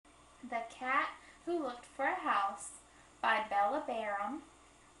The Cat Who Looked for a House by Baram,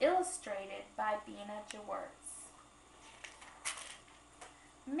 illustrated by Bina Gewirtz.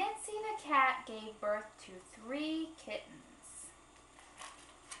 Maisy the cat gave birth to 3 kittens.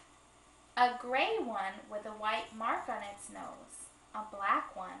 A gray one with a white mark on its nose, a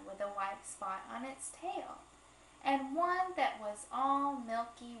black one with a white spot on its tail, and one that was all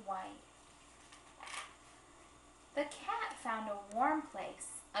milky white. The cat found a warm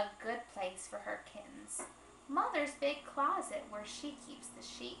place, a good place for her kittens, Mother's big closet where she keeps the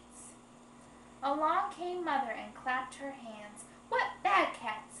sheets. Along came Mother and clapped her hands. "What bad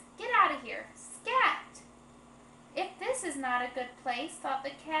cats! Get out of here! Scat!" "If this is not a good place," thought the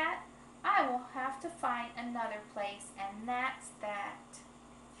cat, "I will have to find another place, and that's that."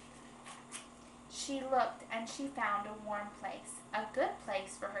 She looked and she found a warm place, a good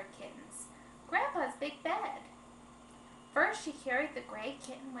place for her kittens, Grandpa's big bed. First she carried the gray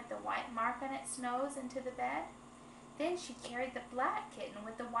kitten with the white mark on its nose into the bed. Then she carried the black kitten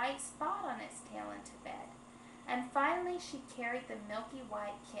with the white spot on its tail into bed. And finally she carried the milky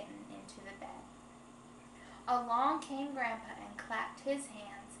white kitten into the bed. Along came Grandpa and clapped his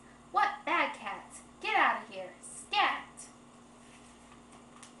hands. "What bad cats! Get out of here! Scat!"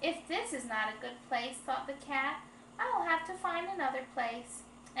 "If this is not a good place," thought the cat, "I will have to find another place,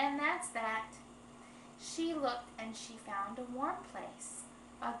 and that's that." She looked and she found a warm place,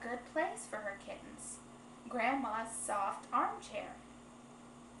 a good place for her kittens, Grandma's soft armchair.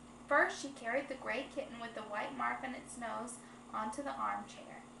 First she carried the gray kitten with the white mark on its nose onto the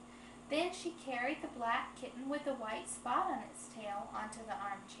armchair. Then she carried the black kitten with the white spot on its tail onto the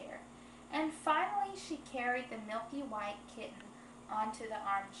armchair. And finally she carried the milky white kitten onto the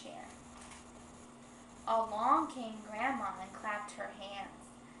armchair. Along came Grandma and clapped her hands.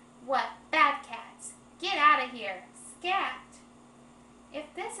 "What bad cats! Get out of here! Scat!"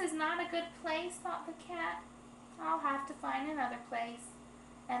 "If this is not a good place," thought the cat, "I'll have to find another place,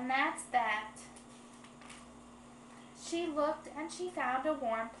 and that's that." She looked and she found a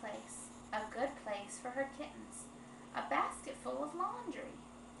warm place, a good place for her kittens, a basket full of laundry.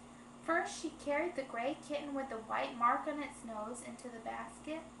 First she carried the gray kitten with the white mark on its nose into the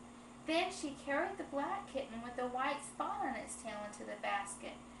basket. Then she carried the black kitten with the white spot on its tail into the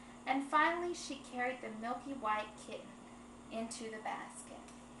basket. And finally she carried the milky white kitten into the basket.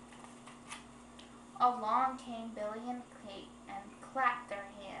 Along came Billy and Kate and clapped their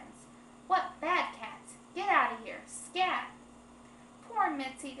hands. "What bad cats! Get out of here! Scat!" Poor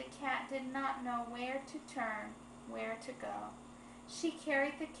Maisy the cat did not know where to turn, where to go. She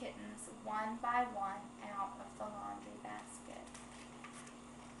carried the kittens one by one out of the laundry basket.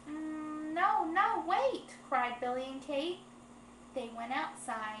 No, wait!" cried Billy and Kate. They went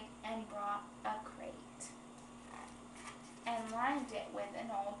outside and brought a crate and lined it with an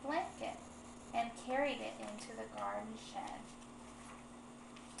old blanket and carried it into the garden shed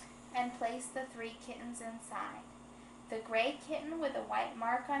and placed the 3 kittens inside. The gray kitten with a white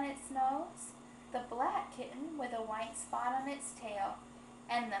mark on its nose, the black kitten with a white spot on its tail,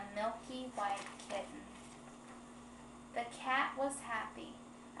 and the milky white kitten. The cat was happy.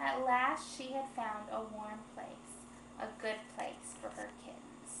 At last she had found a warm place, a good place for her kittens.